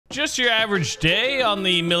Just your average day on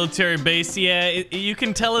the military base. Yeah, you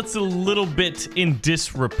can tell it's a little bit in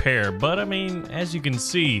disrepair, but I mean, as you can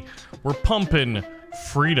see, we're pumping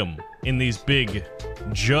freedom in these big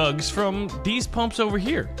jugs from these pumps over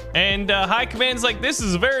here. And high commands like this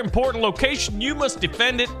is a very important location. You must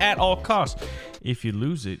defend it at all costs. If you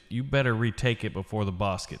lose it, you better retake it before the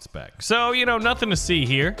boss gets back. So, you know, nothing to see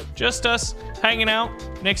here. Just us hanging out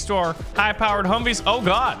next to our high-powered Humvees. Oh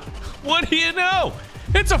God, what do you know?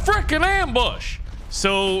 It's a freaking ambush.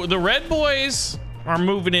 So the red boys are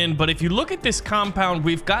moving in, but if you look at this compound,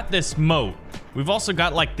 we've got this moat. We've also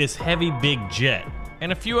got like this heavy big jet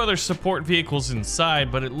and a few other support vehicles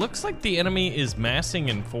inside, but it looks like the enemy is massing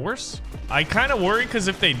in force. I kind of worry because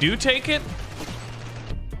if they do take it...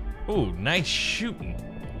 Ooh, nice shooting.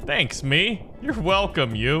 Thanks, me. You're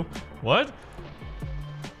welcome, you. What?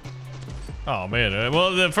 Oh, man.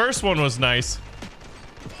 Well, the first one was nice.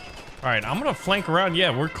 All right, I'm gonna flank around.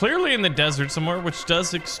 Yeah, we're clearly in the desert somewhere, which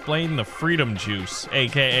does explain the freedom juice,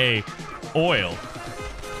 aka oil.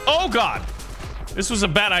 Oh God, this was a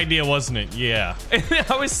bad idea, wasn't it? Yeah,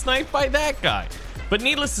 I was sniped by that guy. But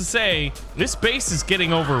needless to say, this base is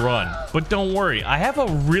getting overrun. But don't worry, I have a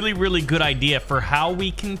really, really good idea for how we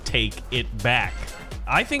can take it back.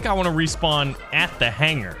 I think I want to respawn at the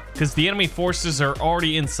hangar because the enemy forces are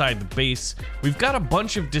already inside the base. We've got a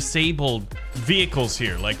bunch of disabled vehicles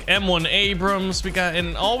here, like M1 Abrams.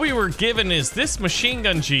 And all we were given is this machine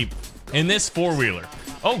gun Jeep and this four-wheeler.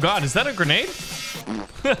 Oh God, is that a grenade?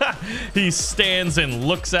 He stands and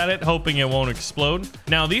looks at it, hoping it won't explode.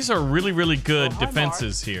 Now, these are really, really good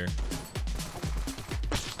defenses here.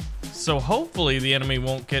 So hopefully the enemy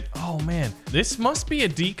won't get... Oh man, this must be a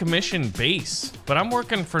decommissioned base. But I'm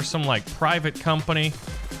working for some like private company.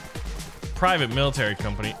 Private military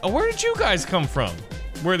company. Oh, where did you guys come from?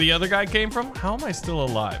 Where the other guy came from? How am I still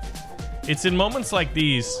alive? It's in moments like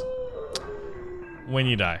these when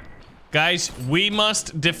you die. Guys, we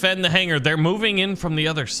must defend the hangar. They're moving in from the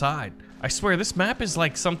other side. I swear this map is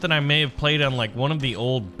like something I may have played on like one of the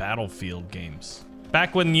old Battlefield games.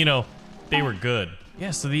 Back when, you know, they were good. Yeah,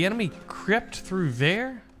 so the enemy crept through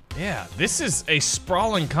there? Yeah, this is a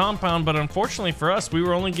sprawling compound, but unfortunately for us, we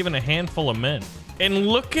were only given a handful of men. And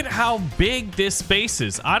look at how big this base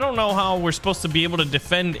is. I don't know how we're supposed to be able to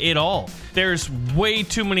defend it all. There's way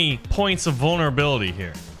too many points of vulnerability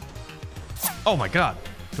here. Oh my God.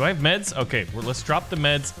 Do I have meds? Okay, well, let's drop the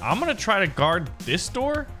meds. I'm gonna try to guard this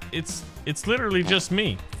door. It's literally just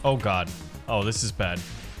me. Oh God. Oh, this is bad.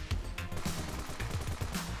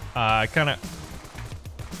 I'm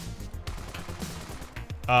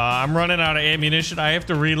running out of ammunition. I have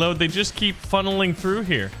to reload. They just keep funneling through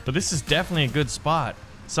here. But this is definitely a good spot.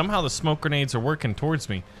 Somehow the smoke grenades are working towards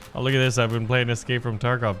me. Oh, look at this. I've been playing Escape from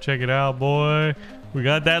Tarkov. Check it out, boy. We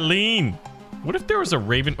got that lean. What if there was a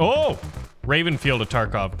Ravenfield of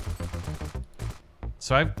Tarkov.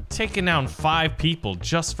 So I've taken down 5 people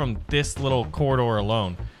just from this little corridor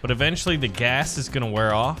alone. But eventually the gas is gonna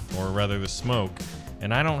wear off, or rather the smoke.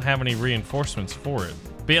 And I don't have any reinforcements for it.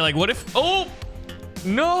 But yeah, like what if... Oh!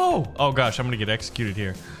 No! Oh gosh, I'm gonna get executed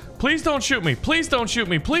here. Please don't shoot me. Please don't shoot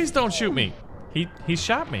me. Please don't shoot me. He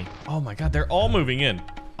shot me. Oh my God, they're all moving in.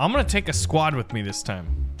 I'm gonna take a squad with me this time.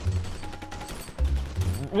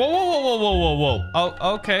 Whoa, whoa, whoa, whoa, whoa, whoa, whoa.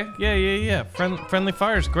 Oh, okay. Yeah. Friendly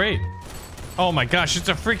fire's great. Oh my gosh, it's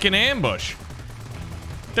a freaking ambush.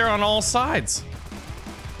 They're on all sides.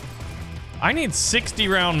 I need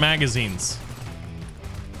 60-round magazines.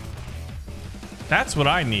 That's what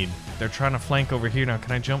I need. They're trying to flank over here now.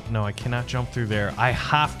 Can I jump? No, I cannot jump through there. I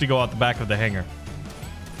have to go out the back of the hangar.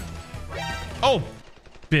 Oh,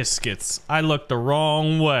 biscuits. I looked the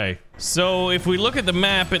wrong way. So if we look at the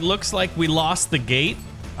map, it looks like we lost the gate.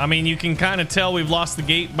 I mean, you can kind of tell we've lost the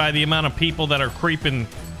gate by the amount of people that are creeping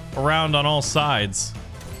around on all sides.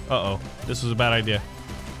 Uh-oh, this was a bad idea.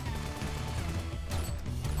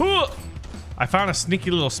 I found a sneaky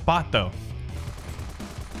little spot, though.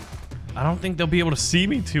 I don't think they'll be able to see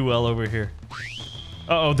me too well over here.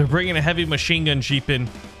 Uh-oh, they're bringing a heavy machine gun Jeep in.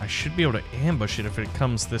 I should be able to ambush it if it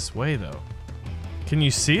comes this way, though. Can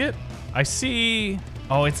you see it? I see...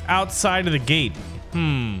 Oh, it's outside of the gate.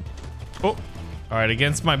 Oh. All right,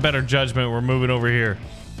 against my better judgment, we're moving over here.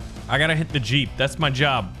 I gotta hit the Jeep. That's my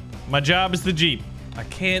job. My job is the Jeep. I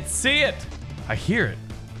can't see it. I hear it.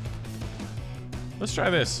 Let's try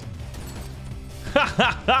this. Ha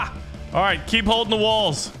ha ha! All right, keep holding the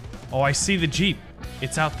walls. Oh, I see the Jeep.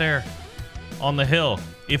 It's out there on the hill.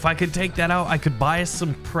 If I could take that out, I could buy us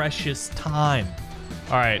some precious time.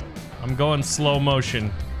 All right, I'm going slow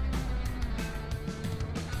motion.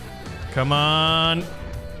 Come on.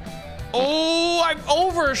 Oh, I've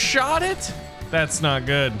overshot it. That's not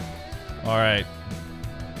good. All right.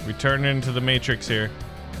 We turn into the Matrix here.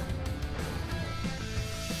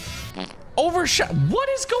 Overshot. What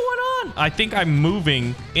is going on? I think I'm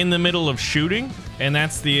moving in the middle of shooting, and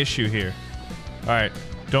that's the issue here. All right.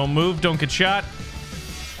 Don't move. Don't get shot.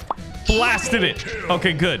 Blasted it.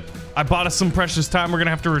 Okay, good. I bought us some precious time. We're going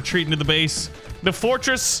to have to retreat into the base. The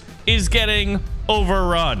fortress is getting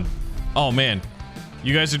overrun. Oh, man.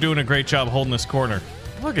 You guys are doing a great job holding this corner.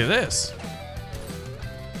 Look at this.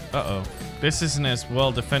 Uh-oh. This isn't as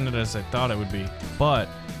well defended as I thought it would be. But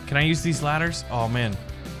can I use these ladders? Oh, man.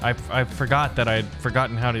 I forgot that I had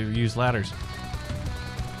forgotten how to use ladders.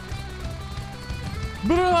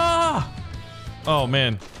 Blah! Oh,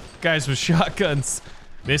 man. Guys with shotguns.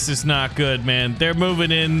 This is not good, man. They're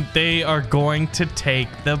moving in. They are going to take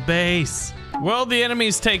the base. Well, the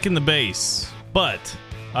enemy's taking the base, but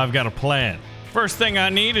I've got a plan. First thing I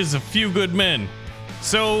need is a few good men.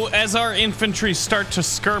 So as our infantry start to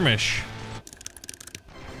skirmish,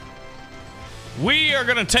 we are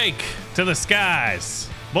gonna take to the skies.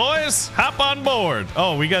 Boys, hop on board.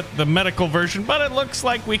 Oh, we got the medical version, but it looks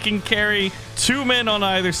like we can carry 2 men on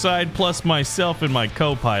either side, plus myself and my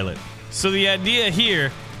co-pilot. So the idea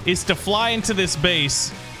here is to fly into this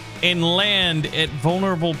base and land at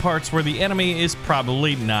vulnerable parts where the enemy is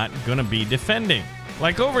probably not gonna be defending.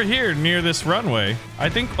 Like over here near this runway, I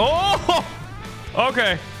think. Oh,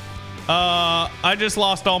 okay. I just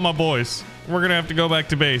lost all my boys. We're gonna have to go back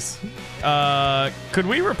to base. Could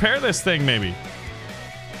we repair this thing maybe?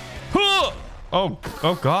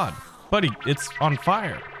 Oh God, buddy, it's on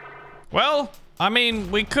fire. Well, I mean,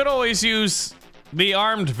 we could always use the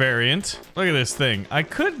armed variant. Look at this thing. I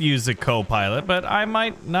could use a co-pilot, but I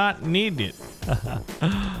might not need it.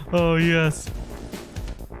 Oh, yes.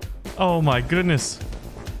 Oh, my goodness.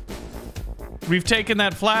 We've taken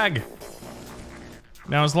that flag.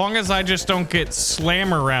 Now, as long as I just don't get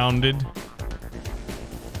slammer-rounded.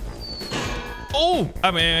 Oh,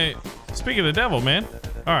 I mean, speak of the devil, man.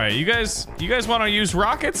 All right, you guys want to use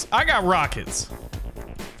rockets? I got rockets.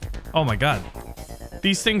 Oh, my God.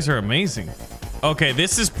 These things are amazing. Okay,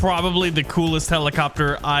 this is probably the coolest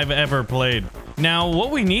helicopter I've ever played. Now,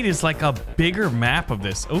 what we need is like a bigger map of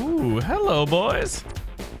this. Ooh, hello, boys.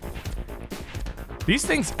 These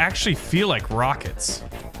things actually feel like rockets.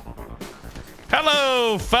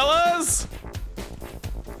 Hello, fellas.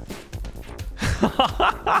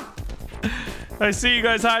 I see you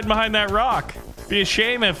guys hiding behind that rock. Be a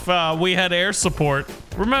shame if we had air support.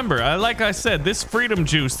 Remember, like I said, this freedom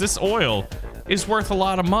juice, this oil, is worth a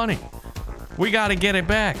lot of money. We gotta get it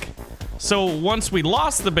back. So once we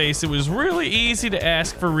lost the base, it was really easy to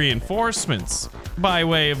ask for reinforcements by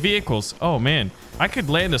way of vehicles. Oh man, I could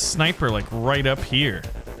land a sniper like right up here.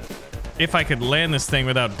 If I could land this thing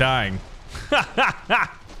without dying.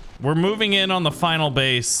 We're moving in on the final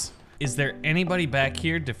base. Is there anybody back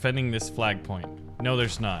here defending this flag point? No,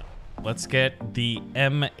 there's not. Let's get the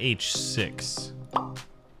MH6.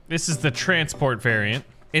 This is the transport variant.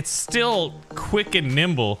 It's still quick and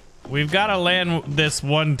nimble. We've got to land this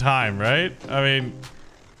one time, right? I mean,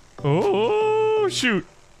 oh, shoot.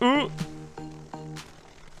 Ooh.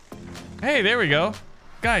 Hey, there we go.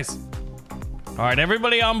 Guys. All right,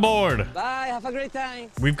 everybody on board. Bye, have a great time.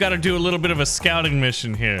 We've got to do a little bit of a scouting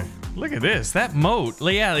mission here. Look at this, that moat.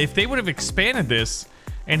 Yeah, if they would have expanded this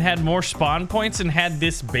and had more spawn points and had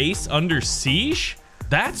this base under siege,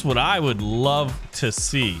 that's what I would love to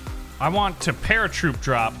see. I want to paratroop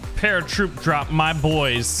drop my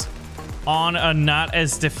boys on a not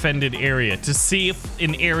as defended area to see if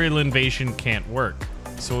an aerial invasion can't work.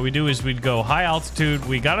 So what we do is we'd go high altitude.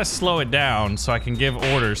 We gotta slow it down so I can give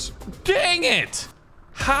orders. Dang it!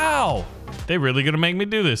 How? They really gonna make me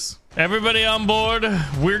do this. Everybody on board,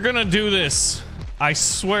 we're gonna do this. I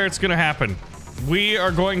swear it's gonna happen. We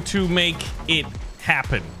are going to make it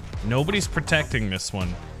happen. Nobody's protecting this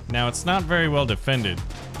one. Now it's not very well defended.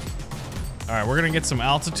 All right, we're gonna get some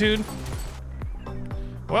altitude.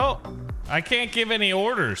 Well, I can't give any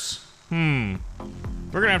orders. We're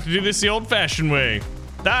gonna have to do this the old-fashioned way.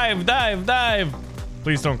 Dive, dive, dive.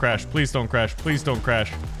 Please don't crash, please don't crash, please don't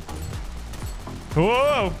crash.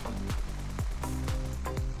 Whoa!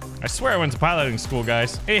 I swear I went to piloting school,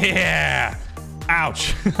 guys. Yeah!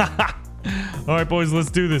 Ouch. All right, boys,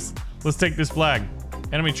 let's do this. Let's take this flag.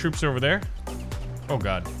 Enemy troops over there. Oh,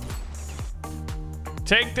 God.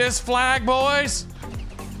 Take this flag, boys.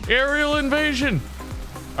 Aerial invasion.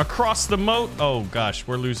 Across the moat. Oh, gosh,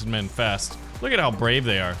 we're losing men fast. Look at how brave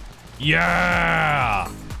they are.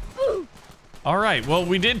 Yeah! All right, well,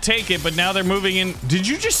 we did take it, but now they're moving in. Did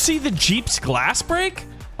you just see the Jeep's glass break?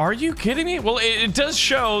 Are you kidding me? Well, it does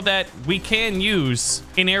show that we can use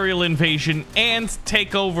an aerial invasion and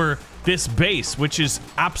take over this base, which is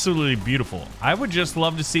absolutely beautiful. I would just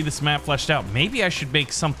love to see this map fleshed out. Maybe I should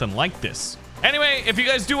make something like this. Anyway, if you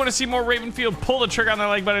guys do want to see more Ravenfield, pull the trigger on that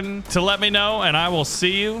like button to let me know, and I will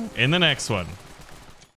see you in the next one.